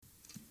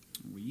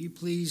you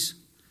please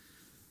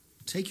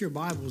take your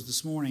Bibles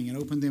this morning and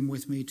open them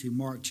with me to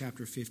Mark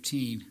chapter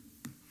 15.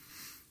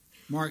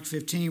 Mark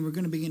 15, we're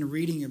going to begin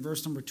reading at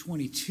verse number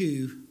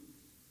 22.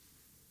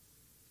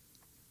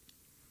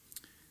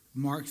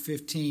 Mark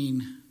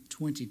 15,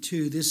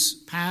 22. This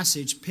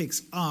passage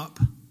picks up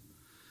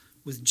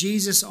with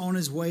Jesus on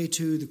his way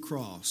to the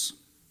cross.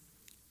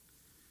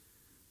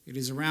 It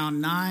is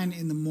around 9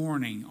 in the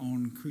morning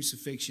on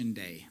Crucifixion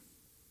Day,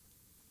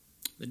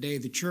 the day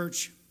the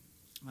church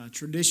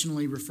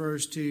traditionally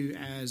refers to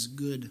as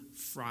Good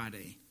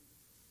Friday.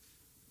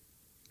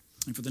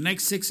 And for the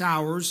next 6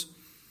 hours,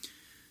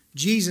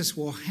 Jesus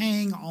will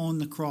hang on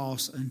the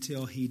cross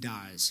until he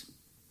dies.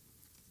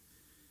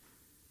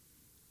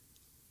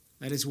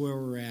 That is where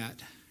we're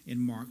at in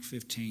Mark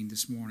 15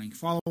 this morning.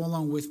 Follow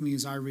along with me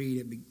as I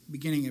read,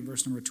 beginning at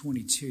verse number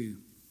 22.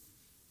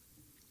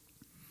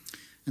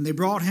 And they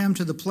brought him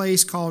to the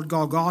place called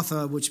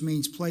Golgotha, which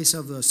means place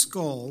of the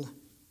skull.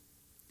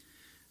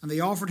 And they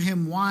offered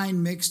him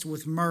wine mixed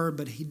with myrrh,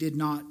 but he did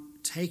not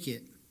take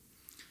it.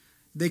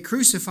 They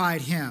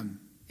crucified him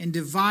and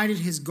divided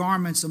his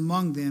garments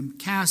among them,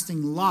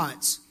 casting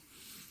lots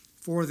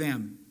for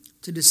them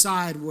to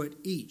decide what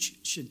each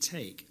should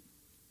take.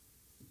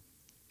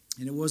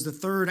 And it was the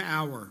 3rd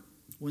hour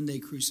when they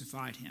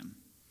crucified him.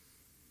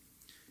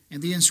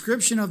 And the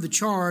inscription of the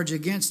charge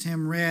against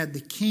him read,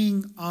 "The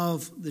King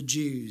of the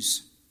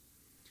Jews."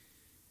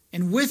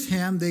 And with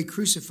him they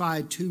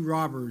crucified 2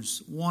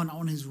 robbers, one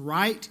on his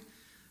right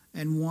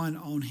and one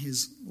on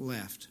his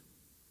left.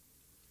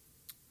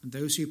 And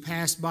those who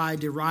passed by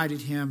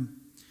derided him,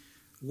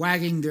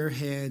 wagging their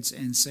heads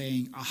and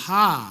saying,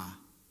 "Aha!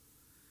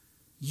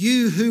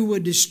 You who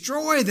would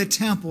destroy the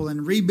temple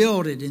and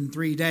rebuild it in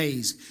 3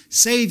 days,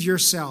 save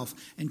yourself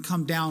and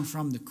come down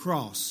from the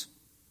cross."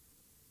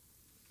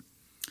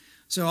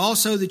 So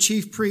also the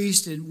chief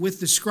priest and with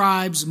the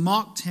scribes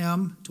mocked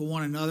him to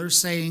one another,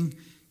 saying,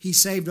 "He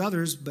saved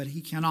others, but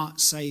he cannot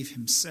save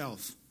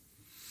himself.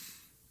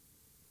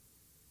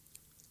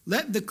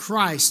 Let the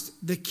Christ,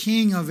 the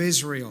King of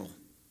Israel,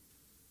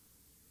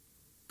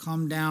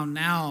 come down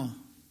now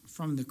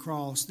from the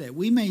cross, that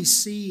we may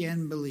see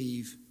and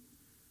believe."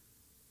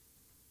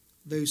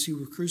 Those who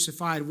were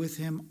crucified with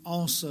him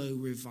also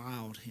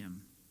reviled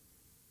him.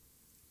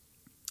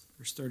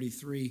 Verse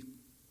 33.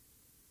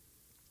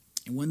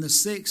 And when the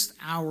 6th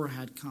hour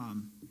had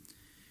come,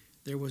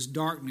 there was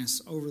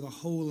darkness over the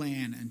whole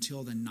land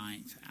until the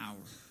 9th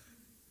hour.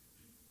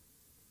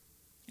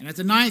 And at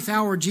the 9th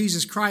hour,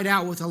 Jesus cried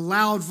out with a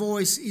loud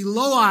voice,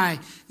 "Eloi,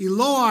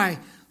 Eloi,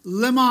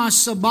 lema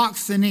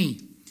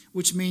sabachthani,"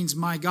 which means,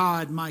 my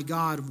God,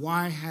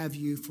 why have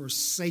you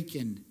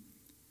forsaken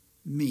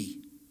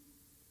me?"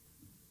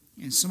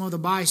 And some of the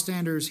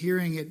bystanders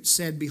hearing it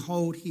said,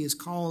 "Behold, he is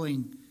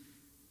calling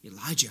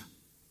Elijah."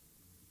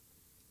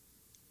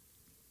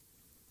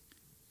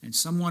 And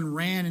someone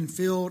ran and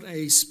filled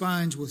a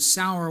sponge with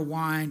sour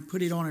wine,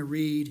 put it on a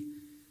reed,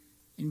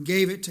 and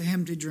gave it to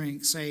him to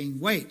drink, saying,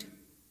 "Wait,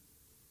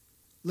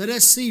 let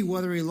us see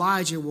whether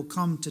Elijah will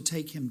come to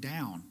take him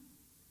down."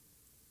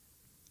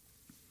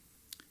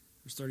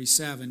 Verse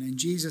 37, and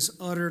Jesus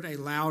uttered a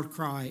loud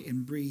cry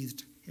and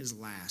breathed his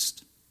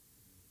last.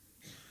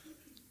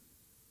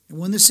 And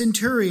when the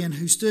centurion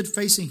who stood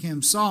facing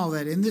him saw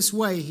that in this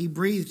way he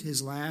breathed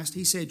his last,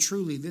 he said,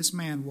 "Truly, this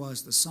man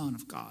was the Son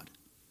of God."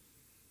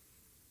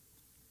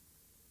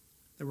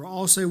 There were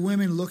also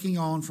women looking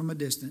on from a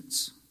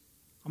distance,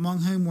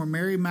 among whom were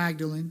Mary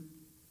Magdalene,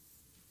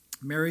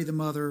 Mary the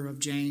mother of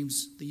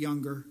James the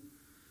younger,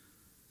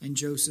 and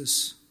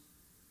Joseph,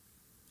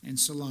 and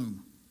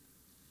Salome.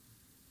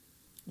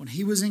 When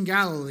he was in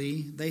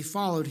Galilee, they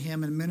followed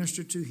him and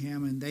ministered to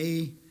him,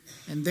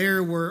 and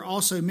there were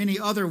also many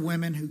other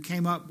women who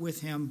came up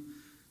with him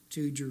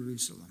to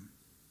Jerusalem.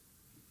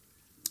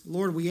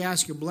 Lord, we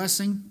ask your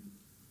blessing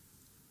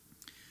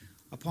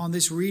upon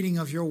this reading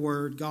of your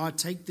word. God,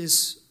 take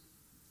this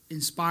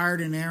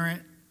inspired,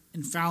 inerrant,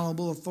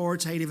 infallible,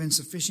 authoritative, and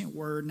sufficient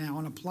word now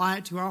and apply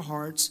it to our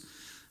hearts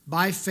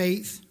by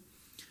faith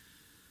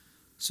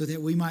so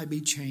that we might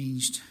be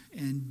changed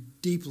and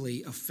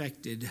deeply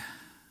affected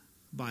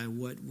by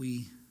what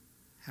we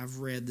have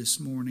read this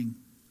morning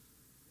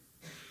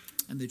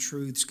and the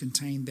truths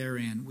contained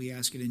therein. We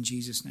ask it in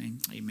Jesus' name.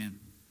 Amen.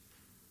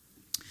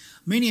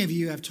 Many of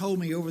you have told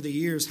me over the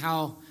years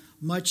how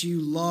much you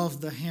love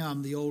the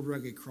hymn, "The Old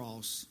Rugged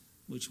Cross,"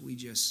 which we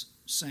just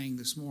sang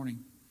this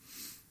morning.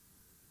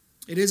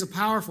 It is a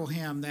powerful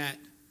hymn that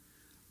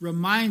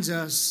reminds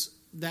us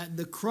that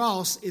the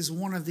cross is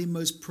one of the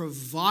most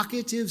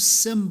provocative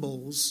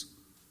symbols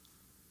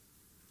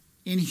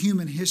in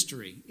human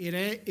history. It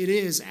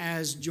is,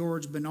 as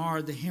George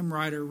Bernard, the hymn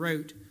writer,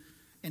 wrote,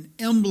 an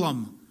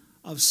emblem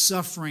of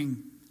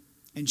suffering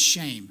and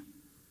shame.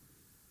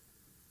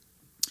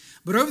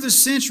 But over the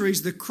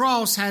centuries, the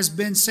cross has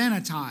been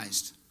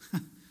sanitized,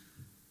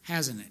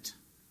 hasn't it?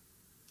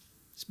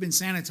 It's been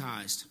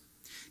sanitized.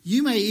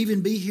 You may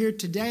even be here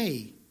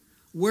today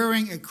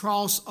wearing a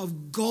cross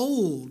of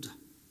gold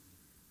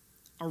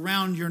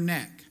around your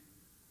neck.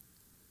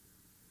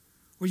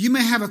 Or you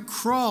may have a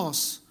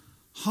cross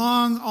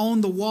hung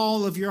on the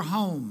wall of your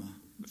home.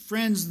 But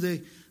friends,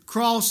 the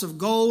cross of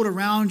gold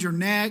around your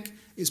neck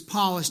is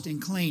polished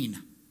and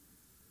clean.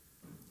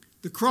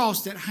 The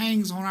cross that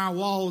hangs on our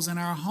walls in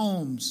our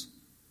homes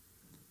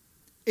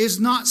is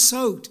not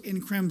soaked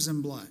in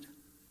crimson blood.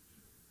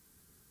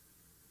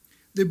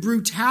 The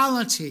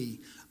brutality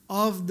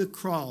of the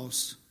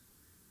cross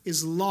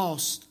is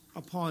lost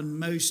upon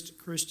most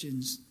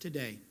Christians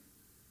today.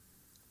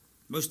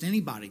 Most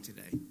anybody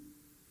today.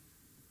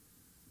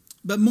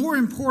 But more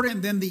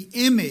important than the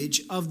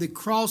image of the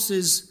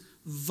cross's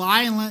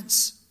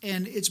violence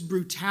and its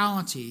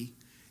brutality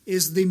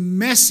is the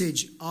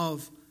message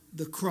of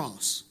the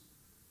cross.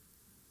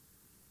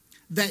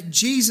 That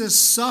Jesus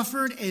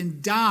suffered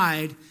and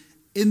died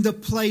in the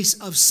place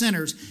of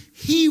sinners.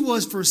 He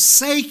was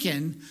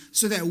forsaken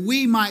so that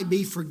we might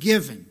be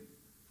forgiven.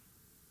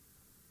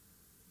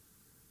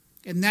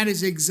 And that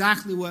is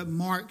exactly what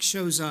Mark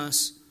shows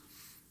us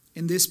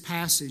in this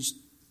passage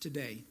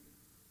today.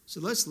 So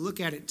let's look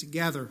at it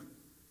together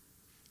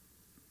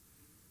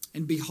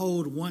and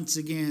behold once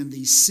again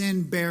the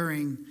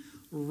sin-bearing,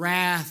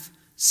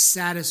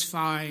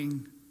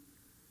 wrath-satisfying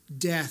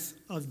death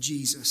of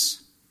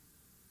Jesus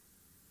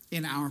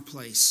in our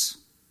place.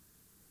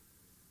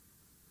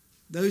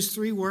 Those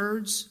three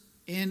words,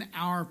 in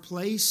our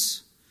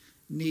place,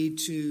 need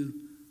to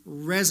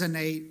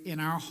resonate in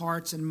our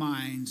hearts and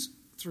minds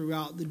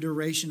throughout the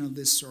duration of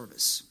this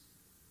service.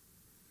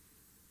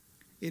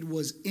 It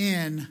was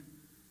in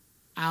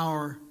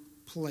our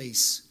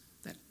place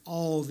that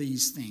all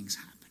these things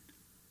happened.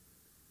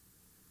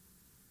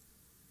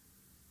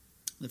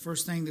 The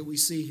first thing that we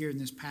see here in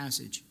this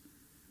passage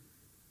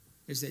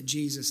is that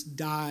Jesus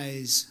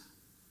dies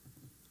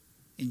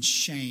in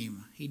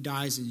shame. He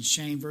dies in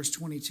shame. Verse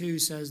 22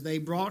 says, they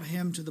brought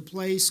him to the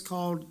place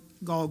called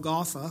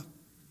Golgotha,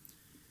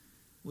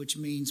 which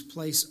means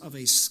place of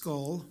a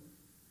skull.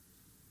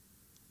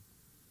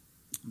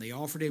 They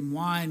offered him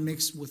wine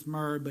mixed with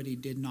myrrh, but he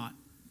did not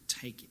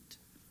take it.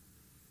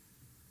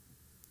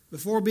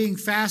 Before being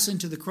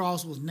fastened to the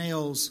cross with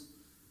nails,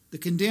 the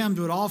condemned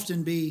would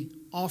often be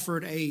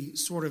offered a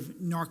sort of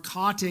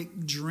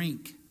narcotic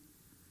drink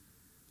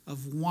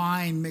of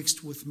wine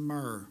mixed with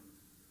myrrh.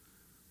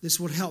 This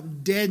would help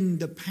deaden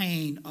the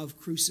pain of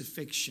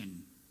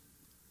crucifixion.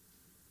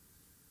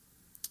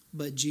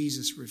 But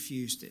Jesus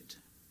refused it.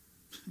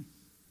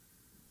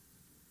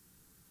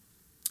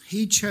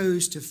 He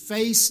chose to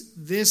face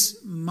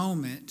this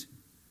moment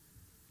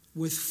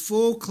with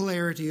full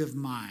clarity of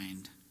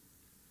mind,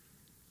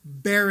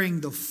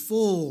 bearing the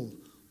full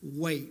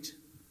weight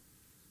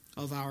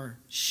of our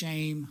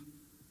shame,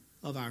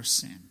 of our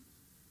sin.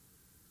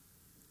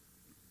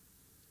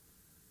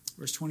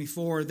 Verse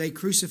 24, they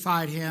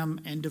crucified him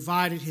and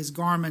divided his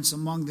garments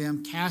among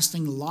them,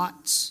 casting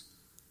lots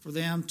for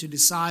them to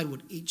decide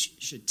what each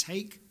should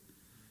take.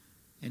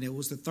 And it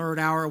was the third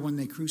hour when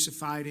they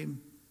crucified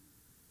him.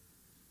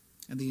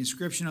 And the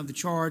inscription of the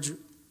charge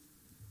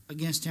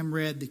against him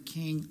read, the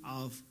King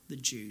of the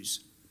Jews.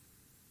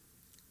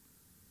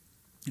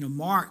 You know,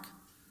 Mark,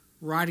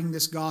 writing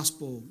this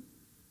gospel,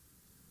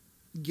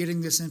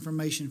 getting this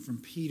information from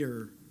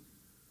Peter,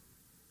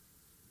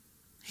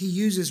 he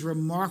uses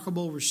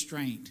remarkable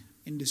restraint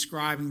in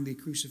describing the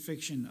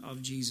crucifixion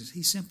of Jesus.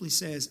 He simply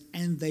says,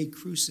 and they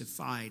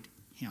crucified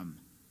him.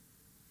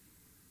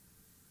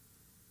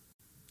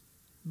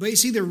 But you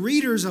see, the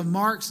readers of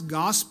Mark's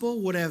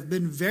gospel would have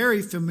been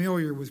very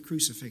familiar with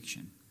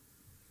crucifixion.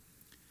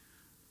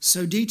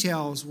 So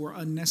details were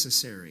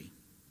unnecessary.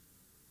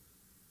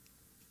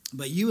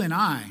 But you and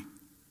I,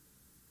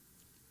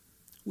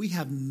 we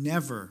have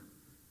never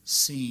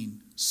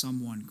seen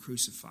someone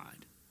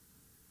crucified.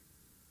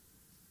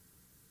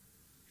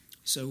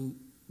 So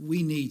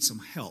we need some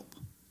help.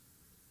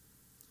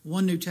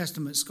 One New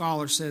Testament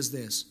scholar says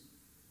this: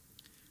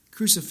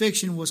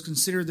 crucifixion was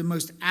considered the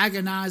most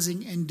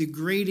agonizing and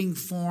degrading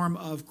form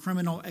of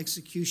criminal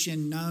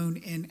execution known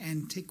in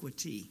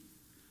antiquity.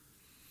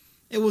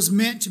 It was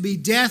meant to be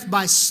death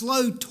by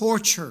slow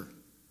torture.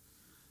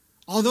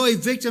 Although a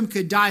victim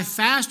could die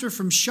faster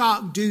from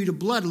shock due to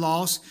blood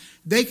loss,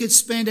 they could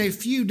spend a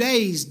few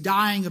days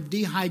dying of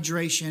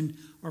dehydration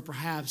or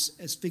perhaps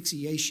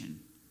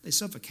asphyxiation. They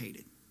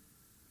suffocated.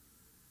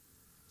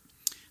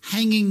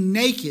 Hanging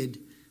naked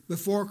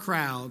before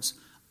crowds,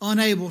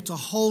 unable to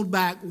hold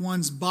back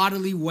one's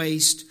bodily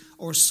waste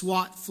or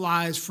swat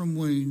flies from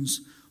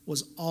wounds,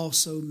 was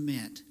also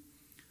meant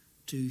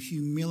to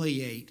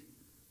humiliate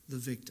the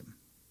victim.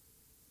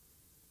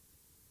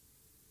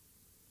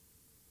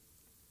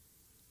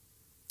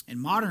 In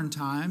modern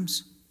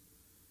times,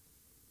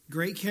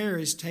 great care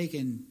is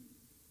taken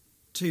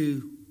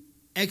to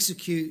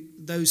execute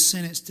those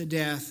sentenced to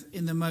death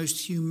in the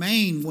most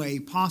humane way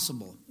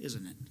possible,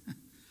 isn't it?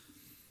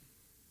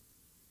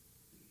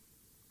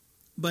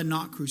 But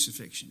not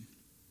crucifixion.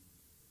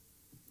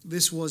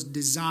 This was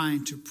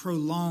designed to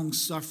prolong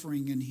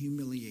suffering and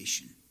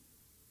humiliation.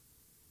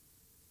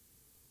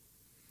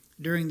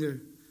 During the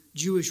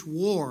Jewish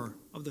war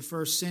of the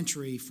first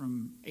century,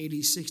 from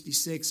AD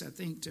 66, I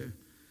think, to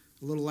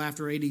a little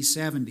after AD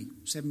 70,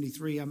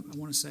 73, I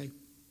want to say.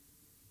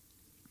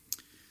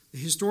 The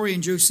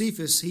historian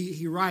Josephus,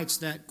 he writes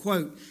that,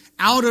 quote,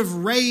 out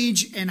of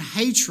rage and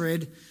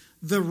hatred,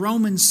 the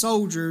Roman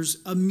soldiers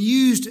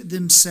amused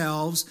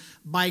themselves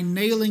by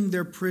nailing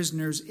their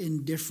prisoners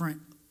in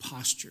different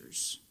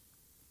postures,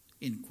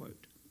 end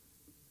quote.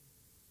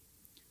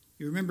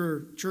 You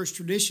remember church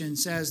tradition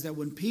says that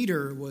when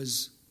Peter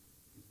was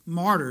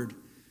martyred,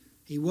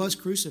 he was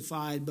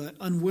crucified, but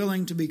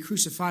unwilling to be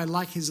crucified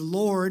like his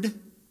Lord,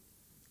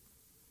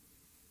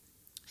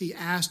 he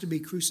asked to be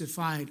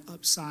crucified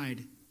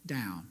upside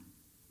down.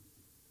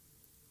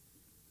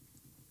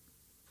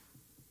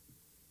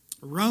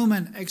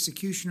 Roman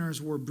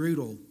executioners were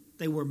brutal.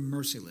 They were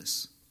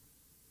merciless.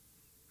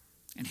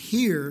 And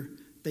here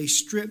they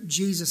stripped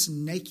Jesus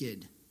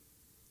naked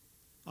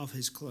of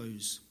his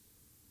clothes.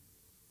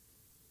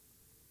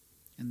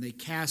 And they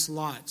cast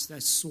lots.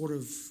 That's sort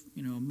of,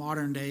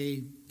 modern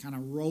day kind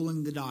of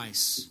rolling the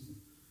dice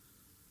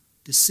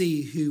to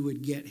see who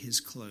would get his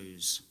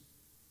clothes.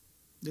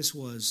 This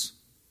was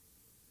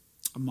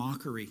a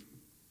mockery.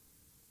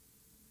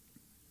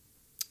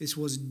 This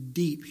was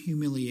deep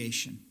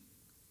humiliation.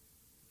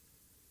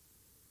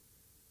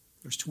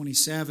 Verse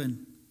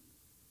 27,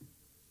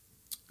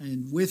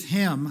 and with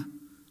him,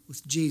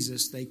 with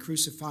Jesus, they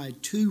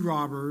crucified two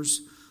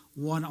robbers,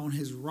 one on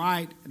his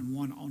right and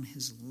one on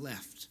his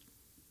left.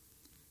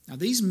 Now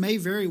these may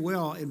very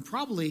well, and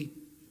probably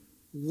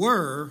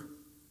were,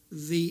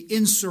 the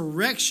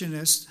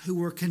insurrectionists who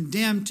were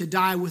condemned to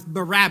die with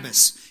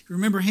Barabbas. You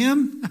remember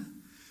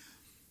him?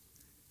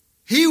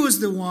 He was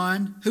the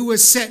one who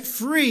was set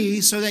free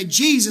so that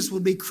Jesus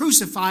would be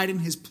crucified in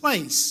his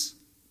place.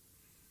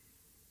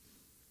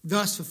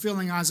 Thus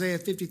fulfilling Isaiah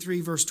 53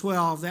 verse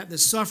 12, that the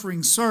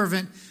suffering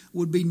servant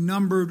would be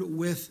numbered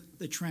with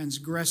the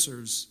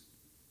transgressors.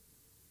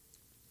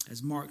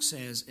 As Mark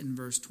says in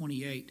verse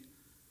 28,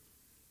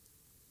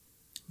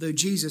 though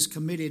Jesus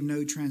committed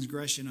no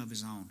transgression of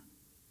his own.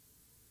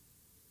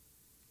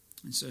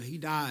 And so he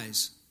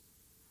dies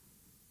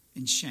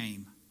in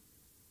shame.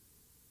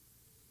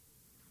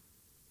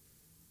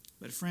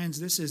 But friends,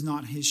 this is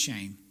not his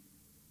shame.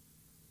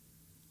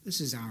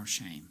 This is our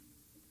shame.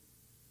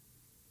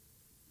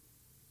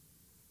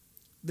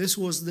 This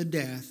was the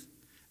death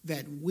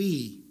that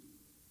we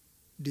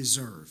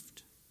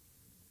deserved.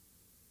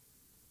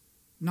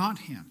 Not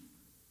him.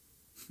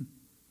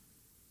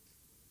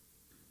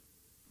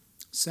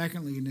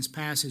 Secondly, in this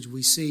passage,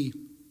 we see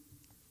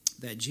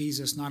that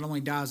Jesus not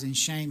only dies in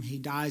shame, he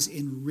dies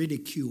in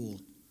ridicule.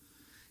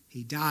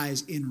 He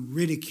dies in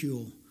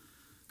ridicule.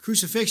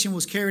 Crucifixion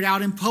was carried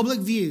out in public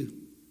view,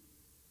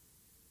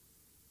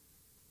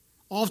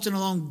 often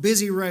along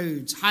busy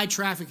roads, high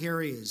traffic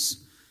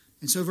areas.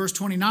 And so verse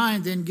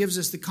 29 then gives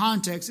us the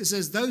context. It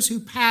says, those who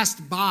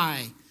passed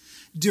by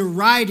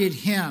derided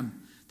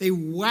him. They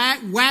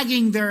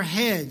wagging their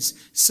heads,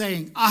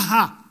 saying,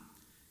 aha,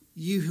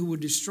 you who would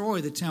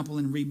destroy the temple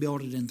and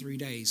rebuild it in 3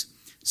 days,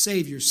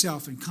 save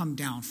yourself and come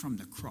down from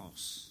the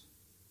cross.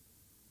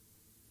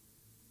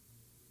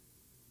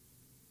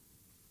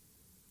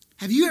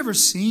 Have you ever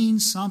seen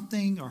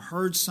something or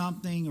heard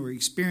something or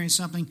experienced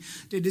something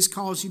that just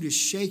caused you to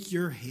shake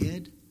your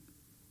head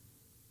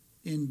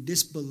in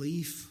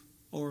disbelief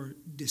or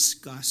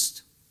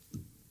disgust?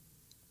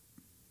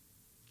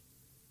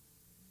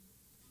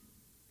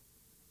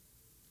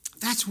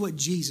 That's what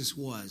Jesus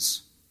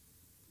was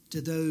to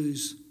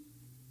those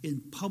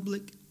in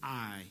public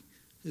eye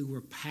who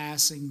were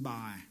passing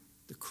by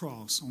the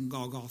cross on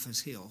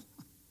Golgotha's hill.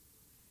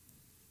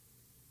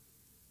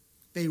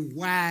 They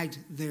wagged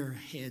their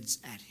heads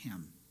at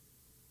him.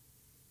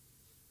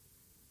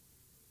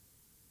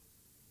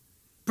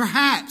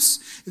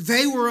 Perhaps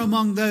they were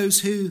among those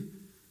who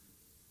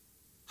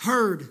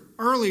heard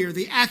earlier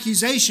the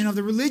accusation of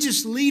the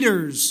religious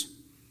leaders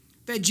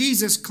that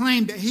Jesus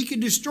claimed that he could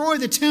destroy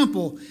the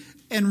temple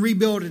and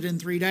rebuild it in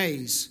 3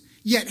 days.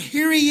 Yet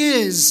here he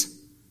is,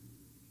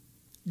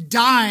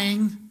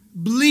 dying,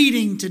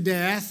 bleeding to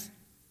death,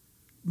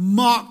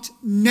 mocked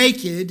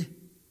naked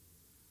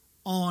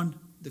on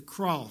the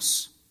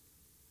cross.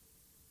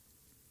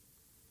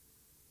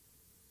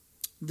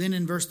 Then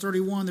in verse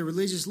 31, the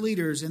religious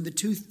leaders and the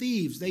two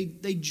thieves,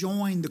 they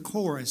joined the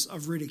chorus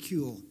of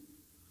ridicule.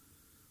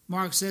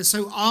 Mark says,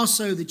 so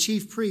also the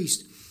chief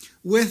priest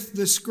with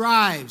the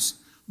scribes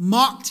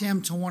mocked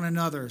him to one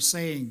another,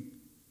 saying,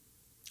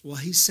 well,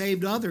 he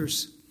saved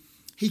others.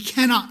 He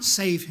cannot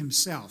save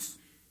himself.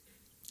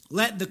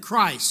 Let the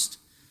Christ,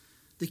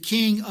 the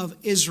King of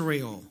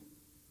Israel,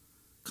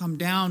 come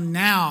down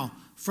now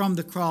from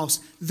the cross,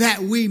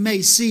 that we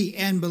may see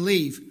and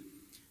believe.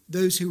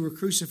 Those who were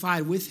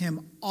crucified with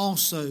him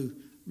also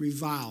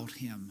reviled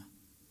him.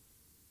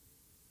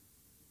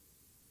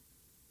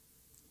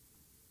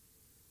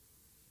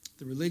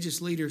 The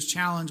religious leaders'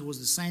 challenge was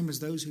the same as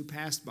those who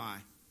passed by.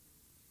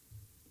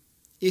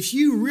 If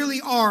you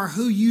really are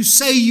who you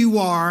say you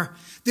are,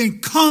 then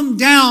come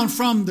down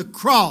from the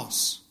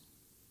cross,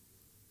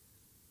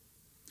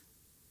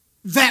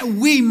 that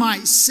we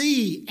might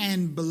see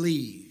and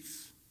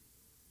believe.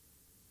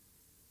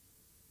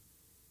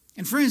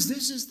 And friends,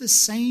 this is the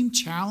same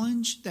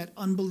challenge that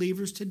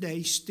unbelievers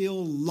today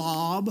still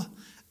lob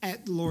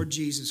at the Lord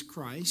Jesus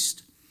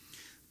Christ.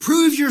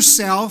 Prove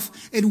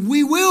yourself and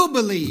we will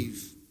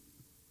believe.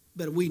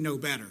 But we know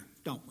better,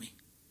 don't we?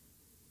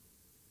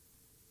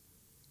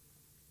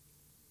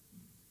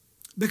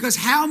 Because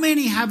how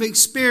many have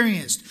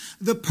experienced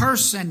the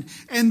person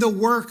and the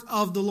work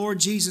of the Lord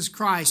Jesus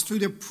Christ through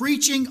the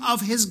preaching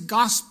of His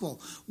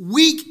gospel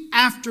week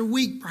after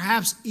week,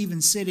 perhaps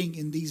even sitting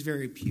in these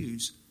very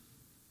pews?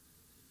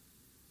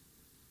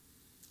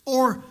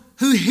 Or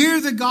who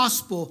hear the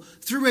gospel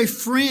through a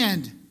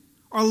friend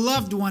or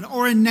loved one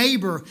or a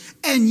neighbor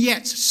and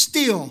yet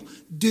still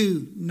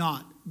do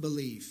not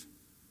believe?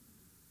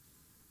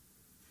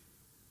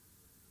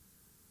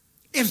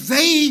 If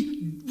they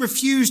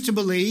refuse to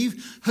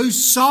believe, who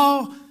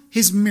saw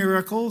His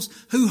miracles,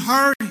 who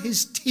heard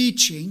His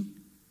teaching,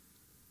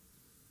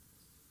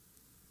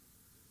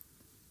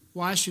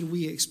 why should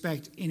we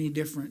expect any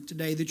different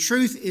today? The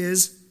truth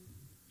is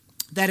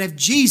that if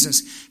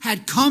Jesus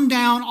had come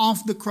down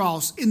off the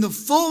cross in the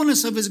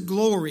fullness of His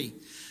glory,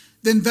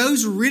 then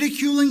those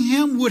ridiculing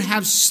Him would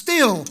have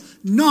still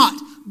not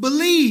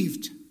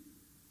believed.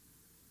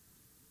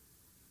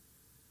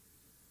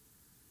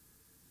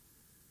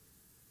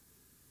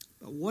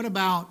 But what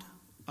about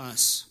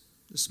us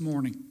this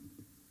morning?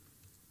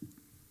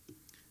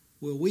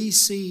 Will we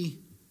see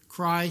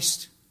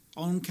Christ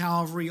on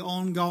Calvary,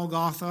 on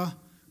Golgotha,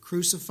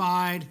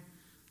 crucified,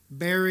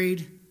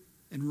 buried,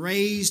 and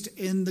raised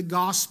in the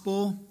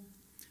gospel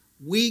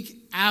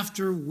week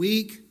after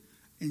week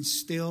and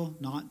still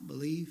not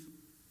believe?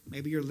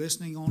 Maybe you're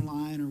listening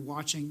online or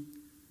watching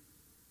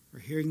or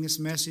hearing this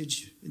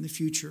message in the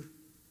future.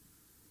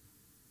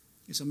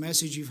 It's a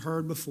message you've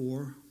heard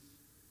before.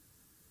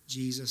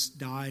 Jesus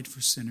died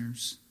for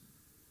sinners.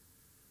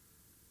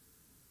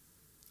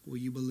 Will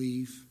you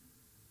believe?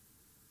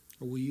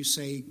 Or will you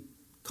say,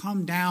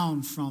 come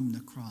down from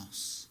the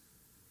cross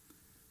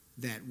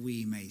that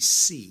we may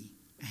see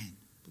and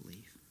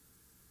believe?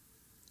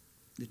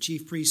 The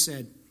chief priest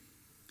said,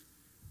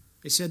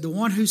 the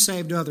one who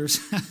saved others,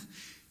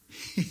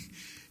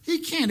 he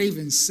can't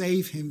even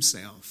save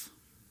himself.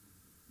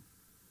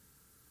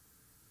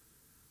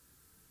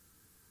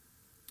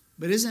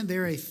 But isn't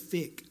there a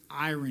thick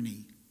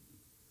irony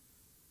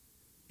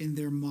in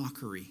their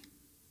mockery?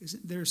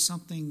 Isn't there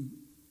something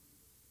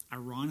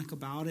ironic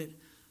about it?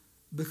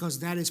 Because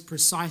that is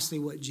precisely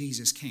what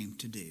Jesus came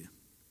to do.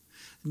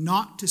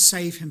 Not to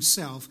save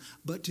Himself,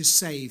 but to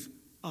save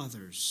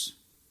others.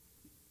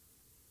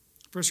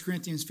 1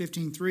 Corinthians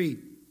 15:3,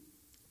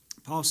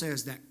 Paul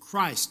says that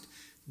Christ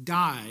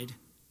died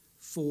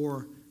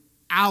for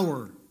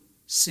our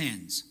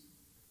sins.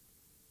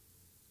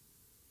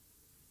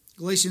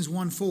 Galatians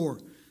 1:4,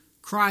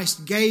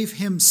 Christ gave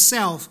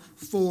Himself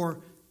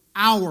for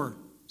our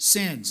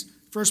sins.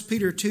 1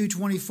 Peter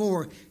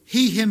 2:24,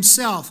 He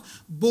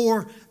Himself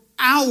bore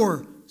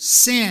our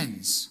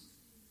sins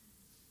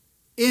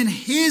in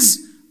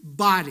His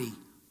body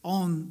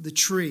on the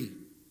tree.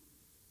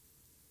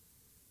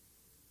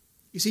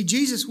 You see,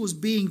 Jesus was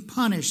being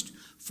punished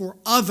for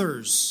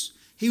others.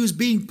 He was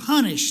being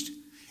punished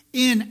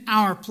in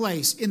our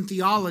place. In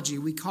theology,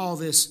 we call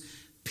this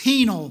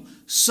penal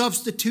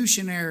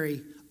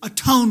substitutionary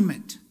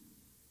atonement.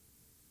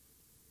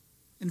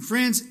 And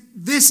friends,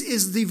 this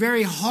is the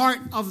very heart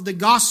of the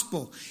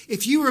gospel.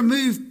 If you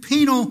remove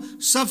penal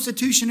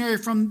substitutionary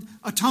from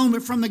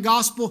atonement from the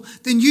gospel,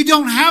 then you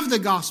don't have the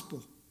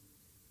gospel.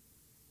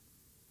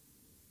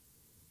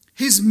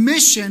 His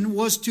mission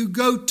was to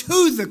go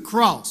to the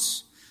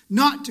cross,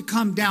 not to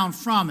come down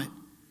from it.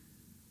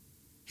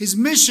 His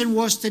mission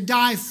was to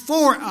die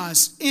for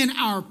us in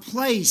our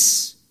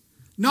place,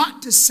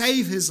 not to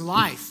save His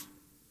life.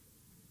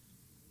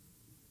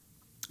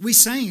 We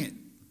sang it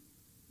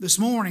this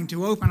morning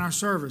to open our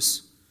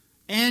service.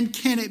 And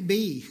can it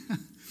be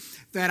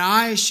that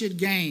I should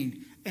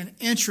gain an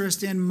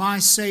interest in my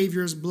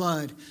Savior's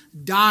blood,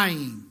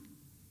 dying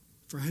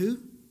for who?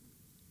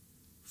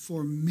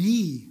 For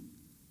me.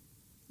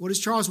 What does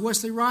Charles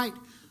Wesley write?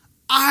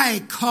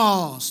 I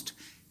caused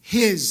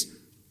His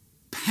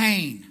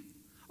pain.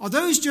 Are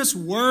those just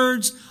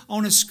words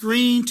on a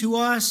screen to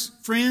us,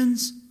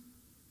 friends?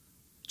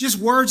 Just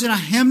words in a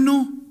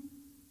hymnal?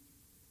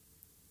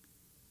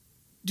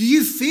 Do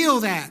you feel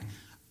that?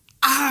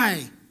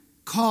 I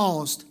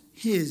caused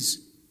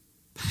His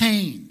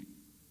pain.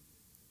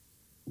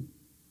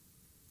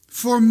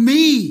 For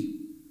me,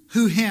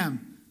 who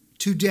Him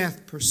to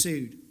death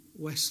pursued.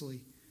 Wesley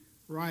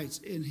writes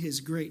in his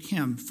great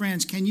hymn.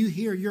 Friends, can you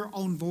hear your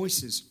own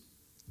voices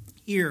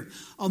here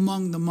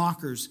among the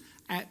mockers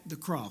at the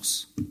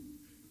cross?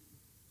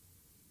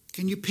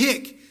 Can you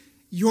pick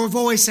your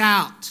voice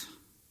out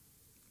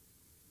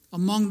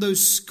among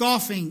those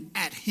scoffing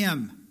at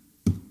Him?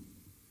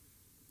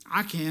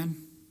 I can.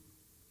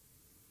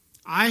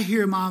 I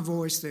hear my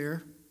voice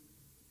there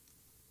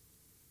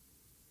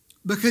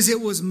because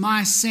it was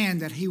my sin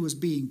that He was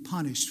being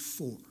punished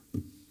for.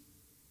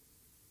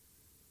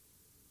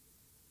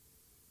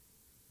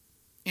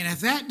 And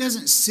if that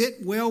doesn't sit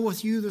well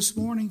with you this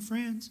morning,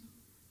 friends,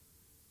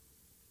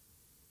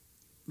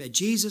 that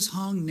Jesus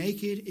hung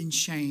naked in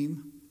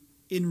shame,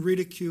 in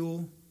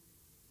ridicule,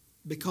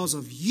 because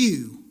of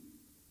you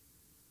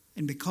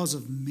and because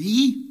of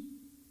me,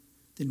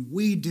 then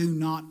we do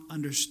not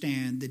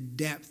understand the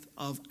depth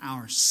of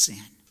our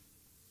sin.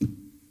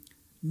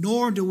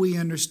 Nor do we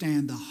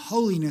understand the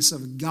holiness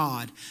of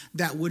God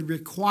that would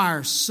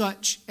require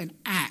such an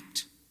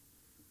act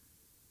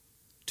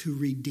to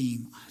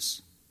redeem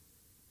us.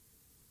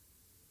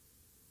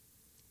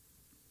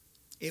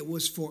 It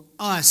was for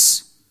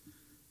us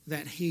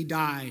that he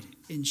died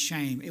in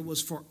shame. It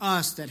was for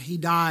us that he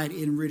died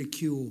in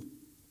ridicule.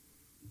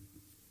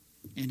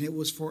 And it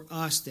was for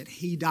us that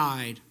he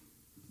died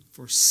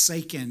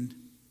forsaken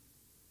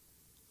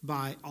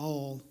by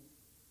all.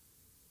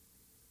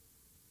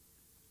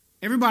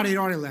 Everybody had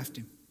already left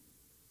him.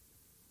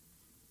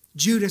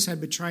 Judas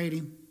had betrayed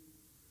him.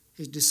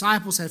 His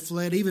disciples had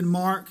fled. Even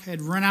Mark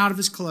had run out of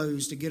his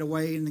clothes to get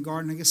away in the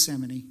Garden of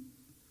Gethsemane.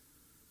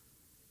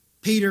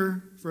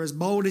 Peter, for as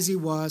bold as he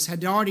was,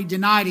 had already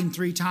denied him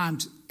 3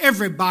 times.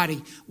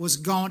 Everybody was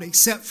gone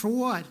except for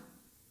what?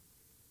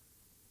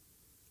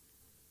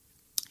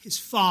 His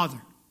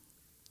Father.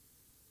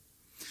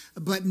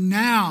 But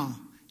now,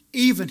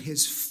 even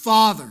his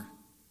Father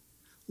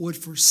would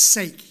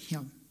forsake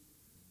him.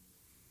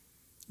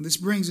 This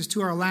brings us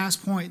to our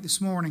last point this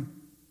morning,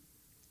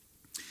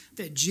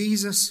 that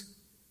Jesus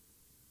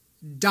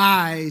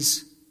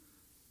dies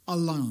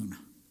alone.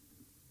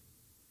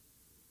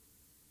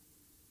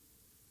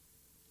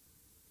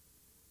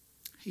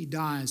 He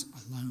dies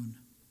alone.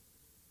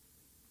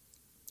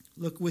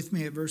 Look with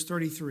me at verse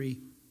 33.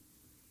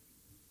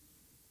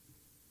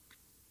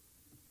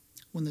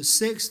 When the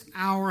 6th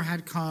hour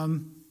had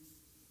come,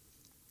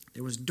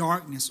 there was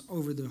darkness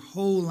over the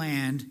whole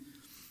land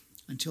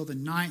until the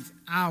 9th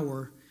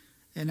hour.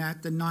 And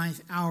at the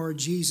 9th hour,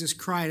 Jesus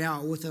cried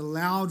out with a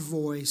loud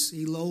voice,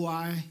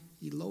 Eloi,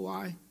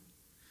 Eloi,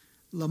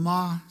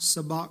 lama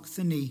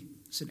sabachthani.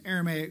 It's an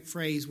Aramaic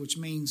phrase which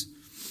means,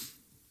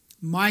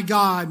 my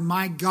God,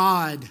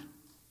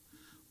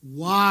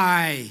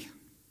 why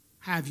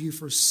have you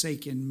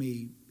forsaken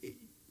me?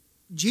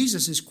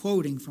 Jesus is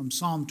quoting from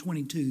Psalm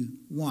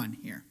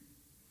 22:1 here.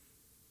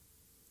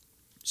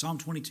 Psalm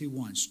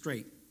 22:1,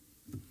 straight.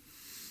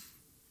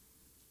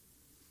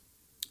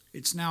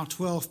 It's now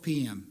 12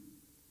 p.m.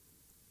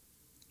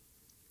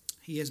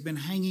 He has been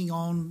hanging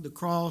on the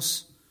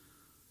cross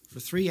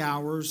for 3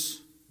 hours,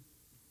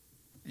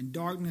 and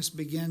darkness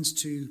begins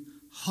to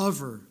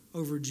hover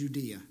over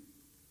Judea.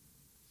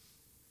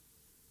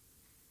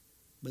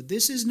 But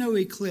this is no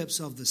eclipse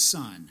of the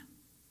sun.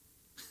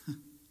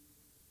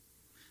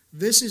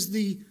 This is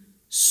the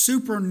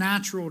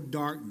supernatural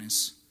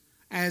darkness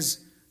as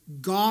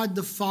God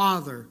the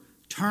Father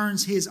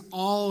turns his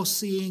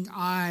all-seeing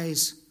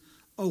eyes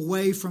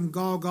away from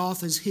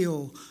Golgotha's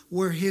hill,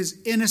 where his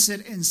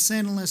innocent and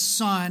sinless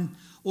Son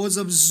was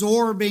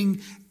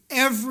absorbing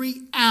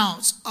every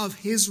ounce of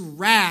his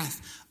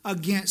wrath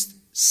against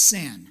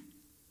sin.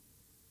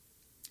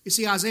 You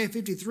see, Isaiah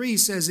 53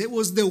 says it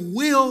was the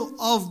will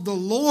of the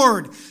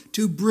Lord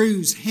to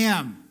bruise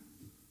him.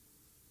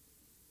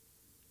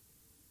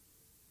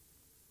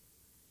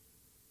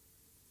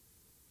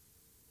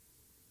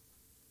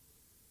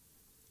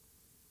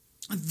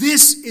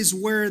 This is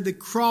where the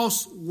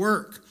cross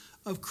work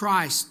of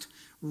Christ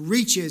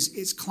reaches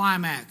its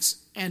climax.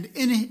 And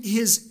in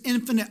his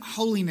infinite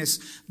holiness,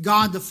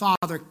 God the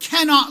Father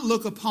cannot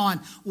look upon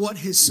what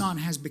his Son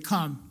has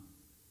become.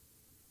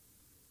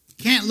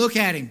 Can't look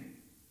at him.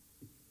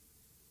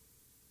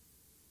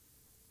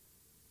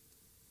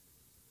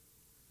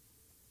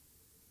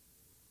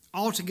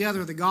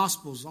 Altogether, the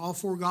Gospels, all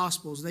 4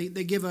 Gospels, they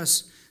give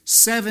us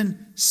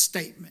 7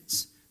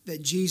 statements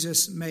that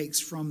Jesus makes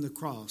from the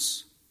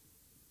cross.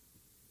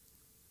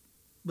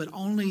 But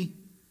only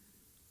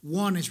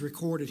one is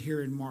recorded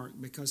here in Mark,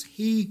 because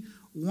he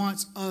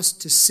wants us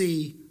to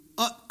see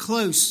up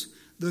close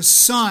the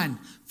Son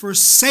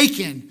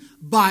forsaken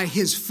by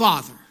his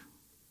Father.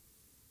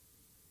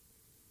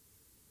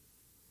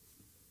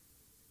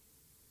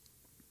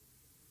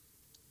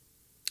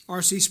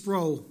 R.C.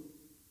 Sproul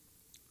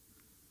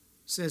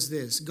says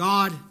this: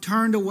 God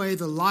turned away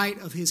the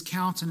light of his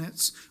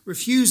countenance,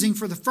 refusing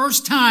for the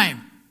first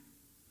time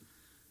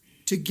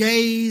to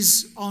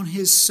gaze on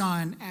his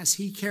Son as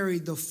he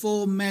carried the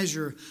full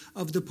measure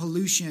of the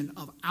pollution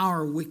of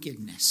our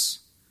wickedness.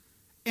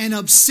 And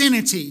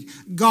obscenity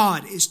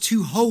God is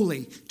too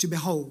holy to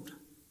behold.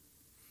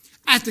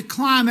 At the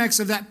climax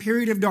of that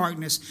period of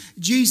darkness,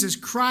 Jesus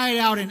cried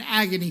out in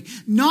agony,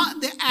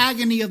 not the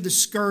agony of the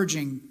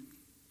scourging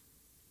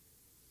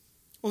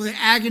or the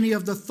agony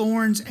of the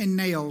thorns and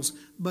nails,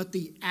 but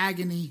the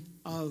agony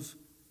of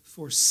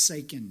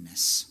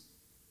forsakenness.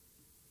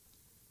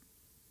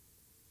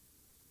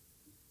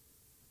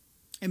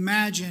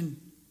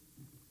 Imagine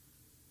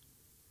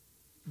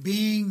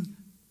being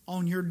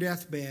on your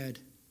deathbed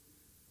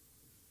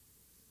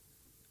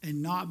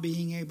and not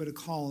being able to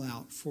call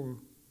out for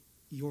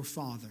your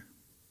father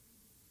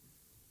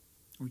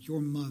or your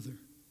mother.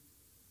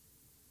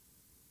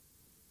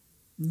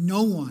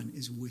 No one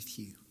is with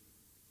you.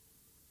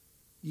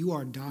 You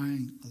are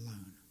dying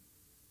alone.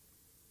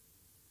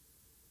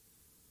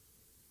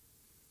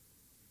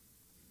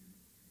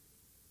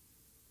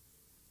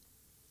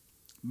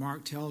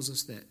 Mark tells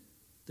us that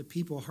the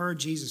people heard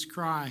Jesus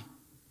cry,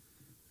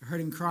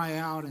 heard him cry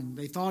out, and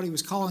they thought he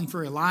was calling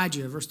for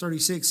Elijah. Verse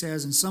 36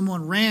 says, and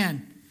someone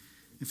ran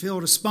and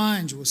filled a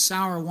sponge with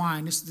sour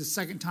wine. This is the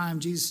second time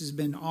Jesus has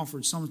been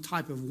offered some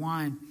type of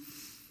wine.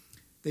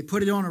 They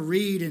put it on a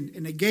reed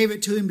and they gave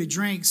it to him to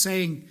drink,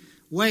 saying,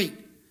 wait,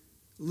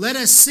 let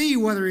us see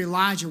whether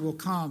Elijah will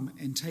come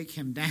and take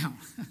him down.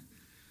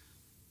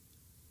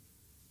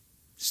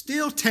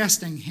 Still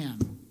testing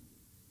him.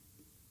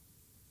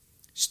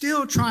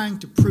 Still trying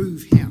to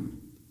prove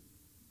him.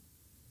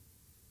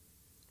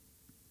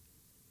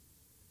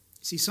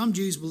 See, some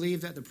Jews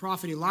believe that the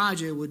prophet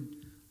Elijah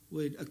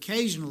would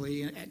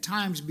occasionally, at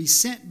times, be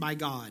sent by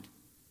God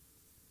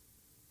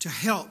to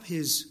help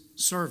his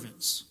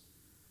servants.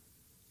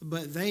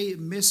 But they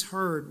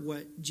misheard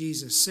what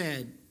Jesus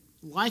said,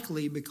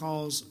 likely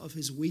because of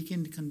his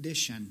weakened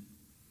condition.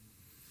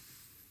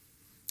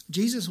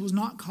 Jesus was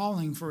not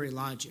calling for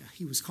Elijah.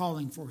 He was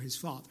calling for his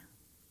Father.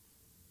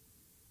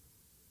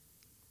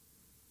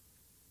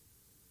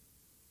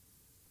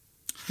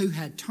 Who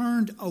had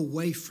turned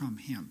away from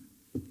him.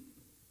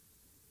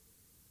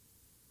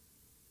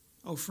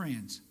 Oh,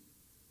 friends,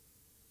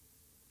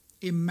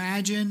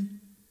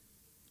 imagine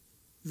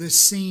the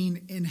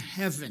scene in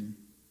heaven.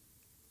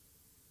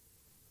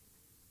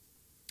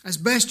 As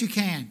best you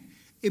can,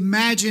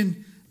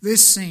 imagine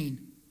this scene.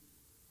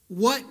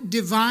 What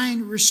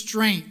divine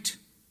restraint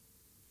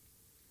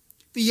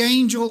the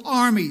angel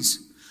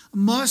armies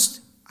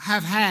must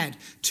have had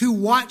to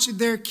watch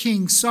their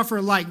king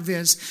suffer like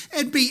this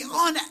and be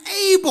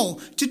unable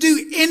to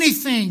do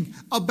anything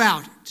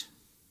about it.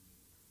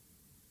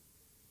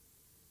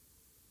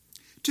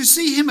 To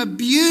see him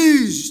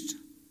abused,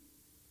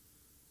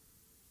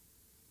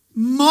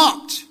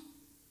 mocked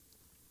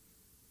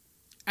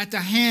at the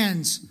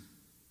hands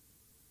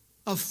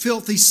of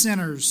filthy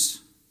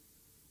sinners,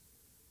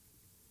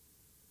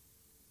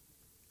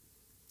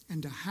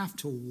 and to have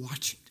to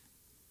watch it.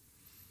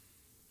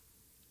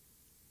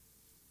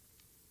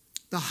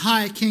 The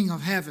high King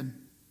of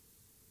heaven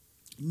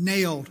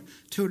nailed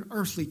to an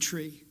earthly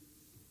tree.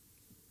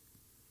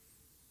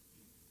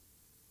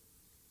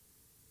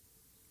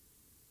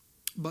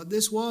 But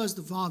this was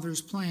the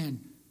Father's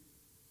plan.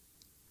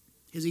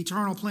 His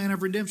eternal plan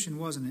of redemption,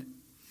 wasn't it?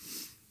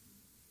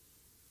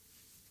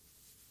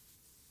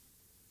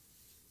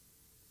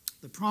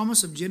 The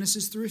promise of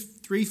Genesis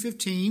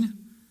 3:15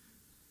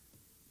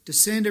 to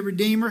send a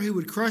Redeemer who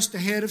would crush the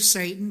head of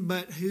Satan,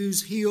 but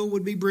whose heel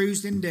would be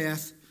bruised in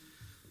death,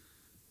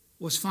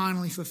 was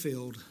finally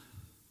fulfilled.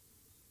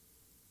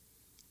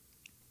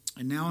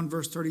 And now in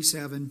verse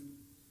 37,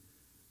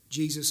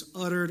 Jesus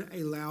uttered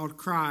a loud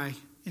cry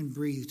and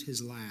breathed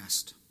his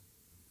last.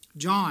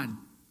 John,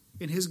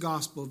 in his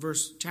gospel,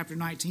 chapter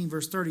 19,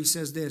 verse 30,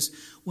 says this: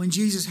 when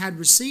Jesus had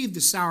received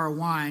the sour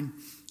wine,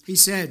 he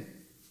said,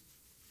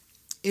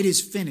 "It is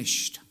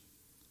finished."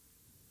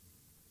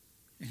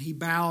 And he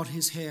bowed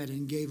his head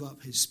and gave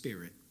up his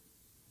spirit.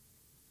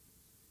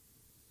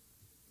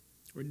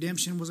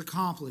 Redemption was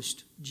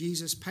accomplished.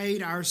 Jesus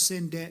paid our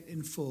sin debt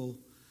in full,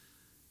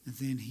 and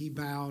then he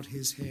bowed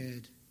his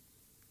head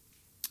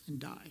and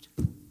died.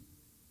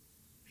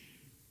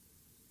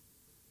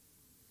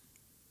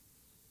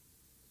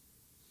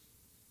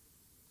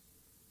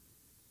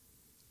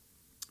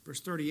 Verse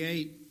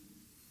 38,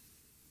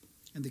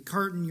 and the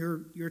curtain,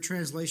 your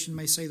translation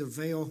may say the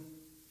veil.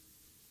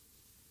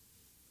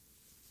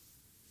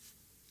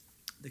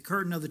 The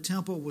curtain of the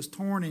temple was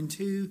torn in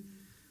two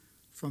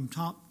from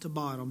top to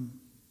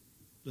bottom.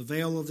 The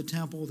veil of the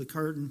temple, the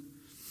curtain,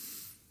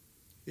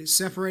 it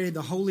separated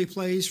the holy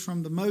place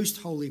from the most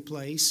holy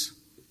place,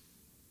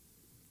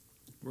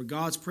 where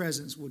God's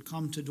presence would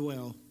come to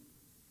dwell.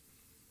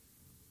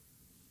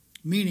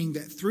 Meaning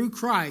that through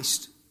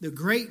Christ, the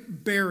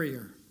great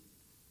barrier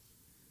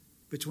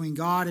between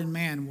God and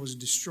man was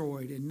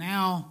destroyed. And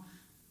now,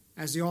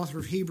 as the author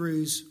of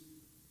Hebrews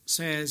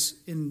says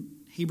in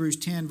Hebrews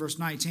 10, verse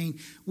 19,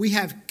 we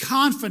have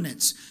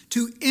confidence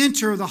to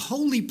enter the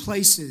holy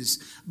places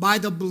by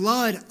the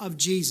blood of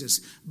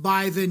Jesus,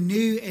 by the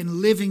new and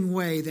living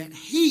way that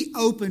he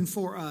opened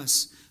for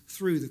us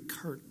through the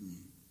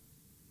curtain.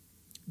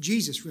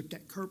 Jesus ripped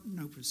that curtain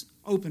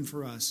open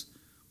for us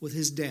with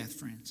his death,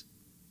 friends.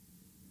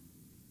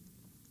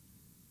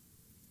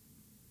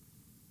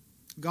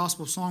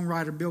 Gospel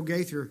songwriter Bill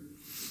Gaither,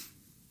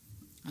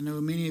 I know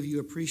many of you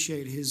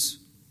appreciate his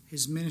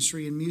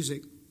ministry and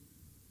music.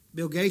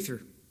 Bill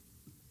Gaither,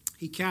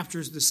 he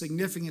captures the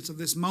significance of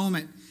this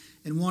moment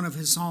in one of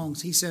his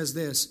songs. He says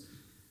this: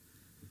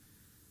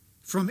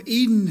 from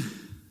Eden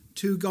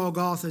to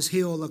Golgotha's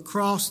hill,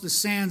 across the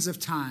sands of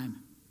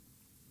time,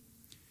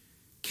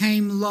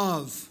 came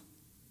love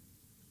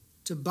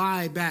to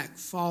buy back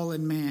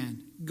fallen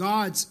man.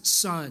 God's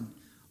Son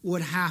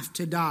would have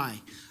to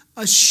die.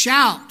 A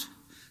shout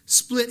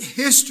split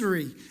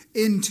history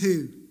in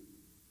two,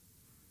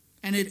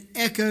 and it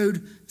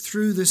echoed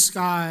through the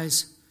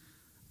skies.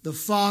 the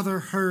Father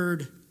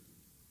heard,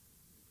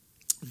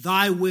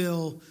 "Thy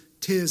will,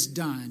 'tis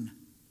done,"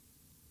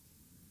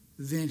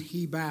 then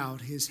he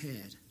bowed his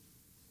head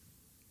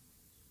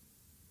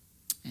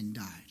and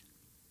died.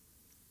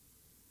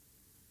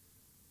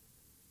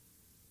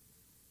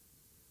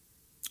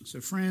 So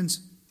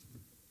friends,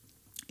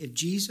 if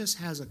Jesus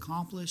has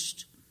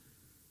accomplished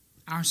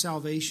our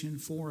salvation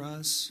for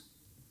us,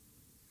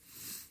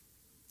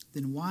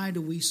 then why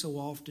do we so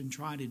often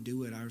try to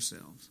do it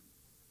ourselves?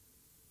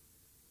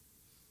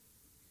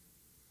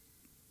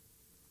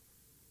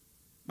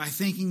 By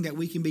thinking that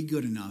we can be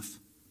good enough.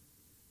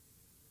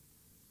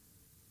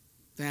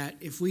 That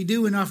if we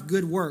do enough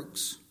good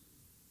works,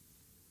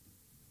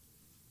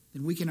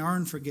 then we can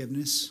earn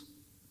forgiveness.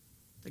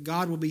 That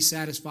God will be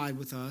satisfied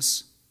with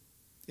us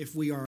if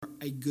we are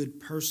a good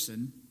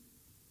person.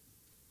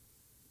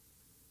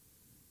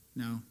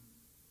 No.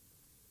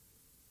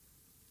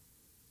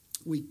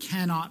 We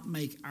cannot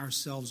make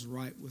ourselves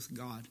right with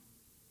God.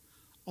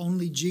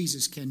 Only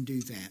Jesus can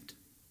do that.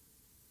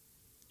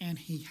 And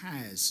he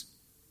has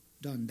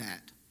done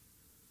that.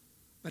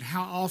 But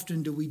how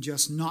often do we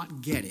just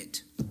not get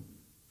it?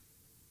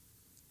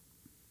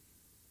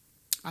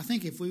 I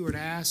think if we were to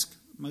ask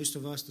most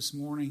of us this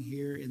morning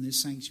here in this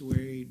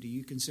sanctuary, do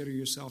you consider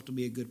yourself to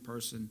be a good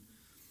person?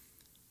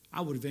 I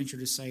would venture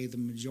to say the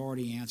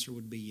majority answer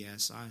would be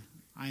yes, I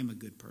am a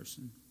good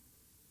person.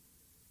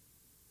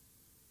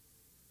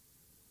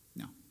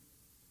 No.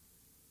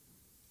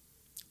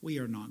 We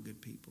are not good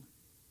people.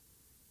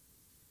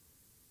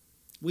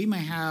 We may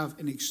have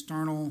an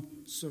external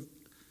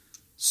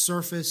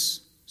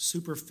surface,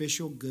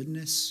 superficial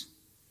goodness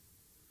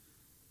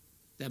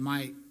that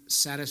might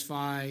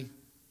satisfy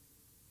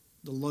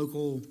the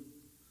local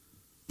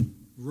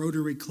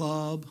Rotary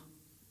Club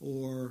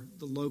or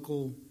the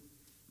local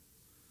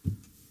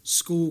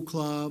school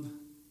club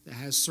that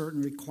has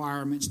certain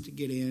requirements to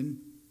get in.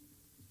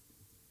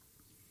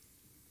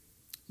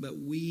 But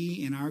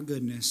we, in our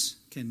goodness,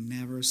 can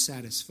never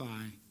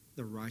satisfy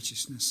the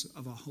righteousness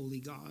of a holy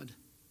God.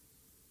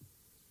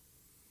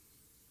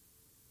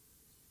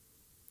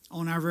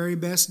 On our very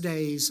best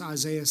days,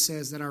 Isaiah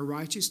says that our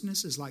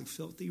righteousness is like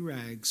filthy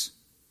rags.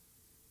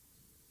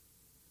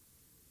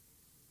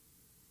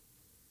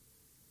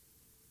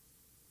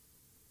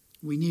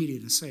 We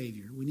needed a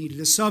Savior. We needed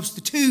a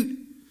substitute.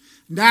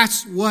 And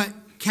that's what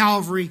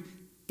Calvary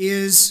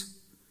is.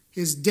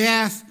 His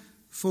death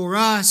for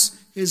us,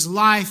 his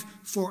life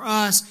for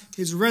us,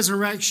 his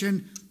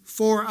resurrection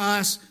for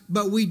us,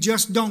 but we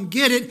just don't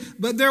get it.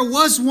 But there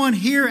was one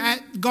here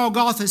at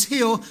Golgotha's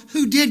Hill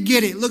who did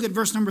get it. Look at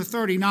verse number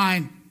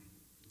 39.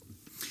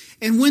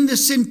 And when the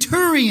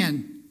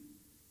centurion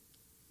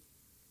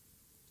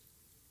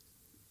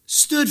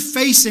stood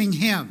facing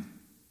him,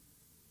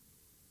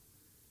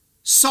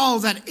 saw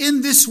that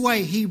in this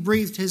way he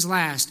breathed his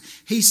last,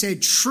 he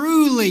said,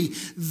 "Truly,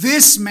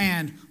 this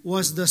man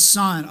was the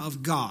Son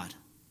of God."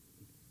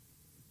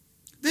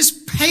 This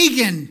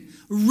pagan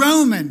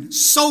Roman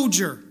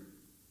soldier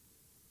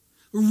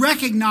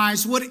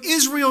recognized what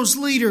Israel's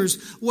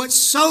leaders, what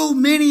so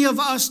many of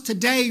us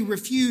today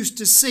refuse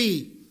to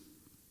see.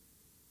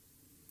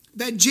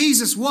 That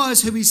Jesus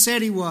was who he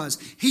said he was.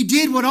 He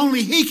did what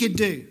only he could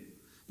do,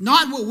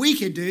 not what we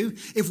could do.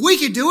 If we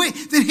could do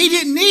it, then he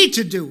didn't need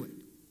to do it.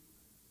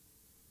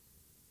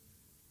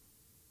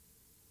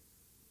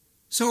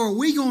 So are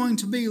we going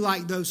to be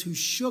like those who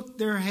shook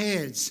their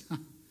heads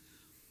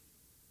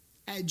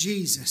at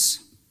Jesus?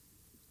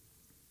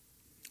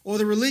 Or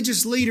the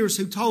religious leaders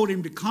who told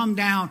him to come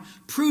down,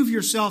 prove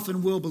yourself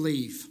and we'll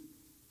believe?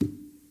 Are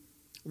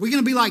we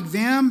going to be like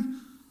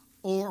them?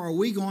 Or are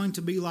we going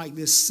to be like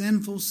this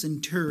sinful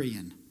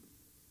centurion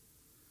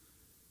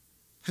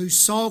who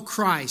saw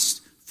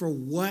Christ for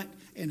what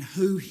and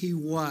who he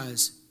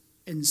was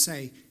and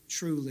say,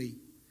 truly,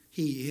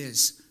 he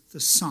is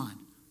the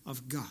Son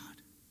of God?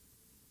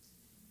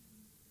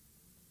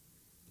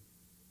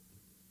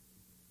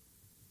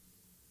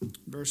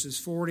 Verses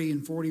 40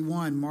 and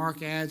 41,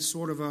 Mark adds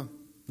sort of an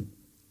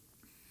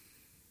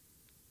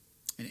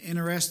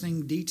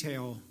interesting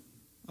detail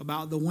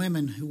about the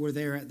women who were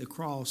there at the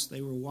cross.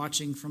 They were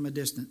watching from a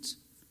distance.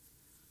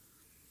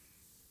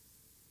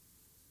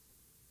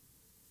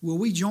 Will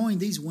we join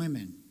these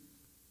women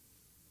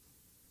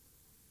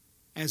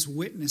as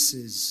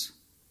witnesses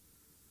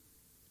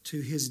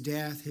to his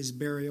death, his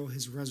burial,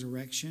 his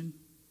resurrection?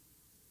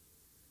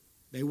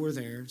 They were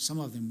there. Some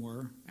of them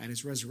were at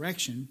his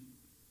resurrection.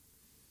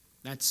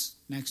 That's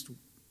next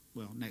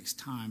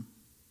time.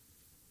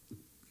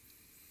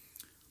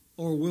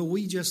 Or will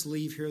we just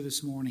leave here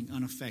this morning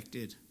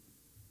unaffected,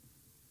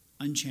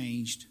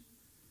 unchanged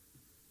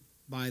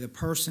by the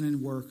person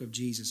and work of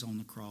Jesus on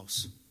the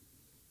cross?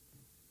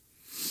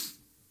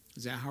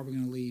 Is that how we're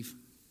going to leave?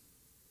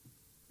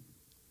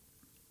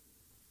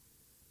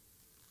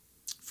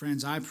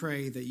 Friends, I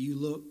pray that you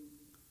look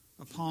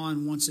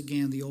upon once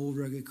again the old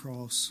rugged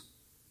cross,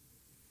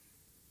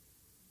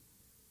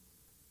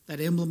 that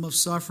emblem of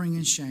suffering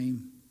and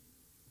shame.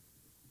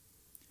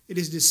 It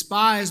is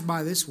despised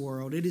by this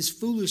world. It is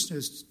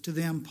foolishness to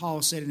them,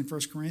 Paul said in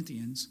 1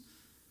 Corinthians.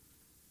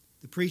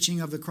 The preaching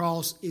of the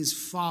cross is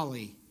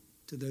folly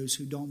to those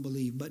who don't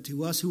believe, but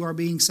to us who are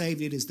being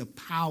saved, it is the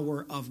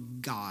power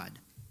of God.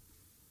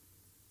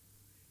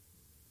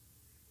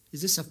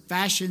 Is this a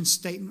fashion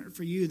statement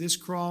for you, this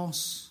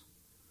cross,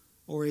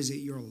 or is it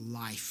your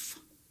life?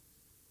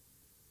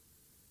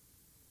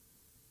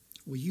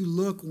 Will you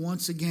look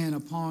once again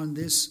upon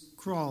this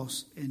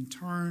cross and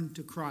turn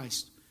to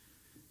Christ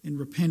in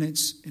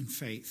repentance and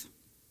faith?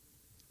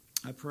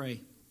 I pray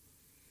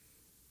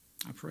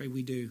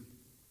we do.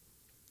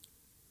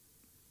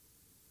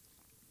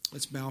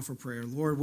 Let's bow for prayer. Lord,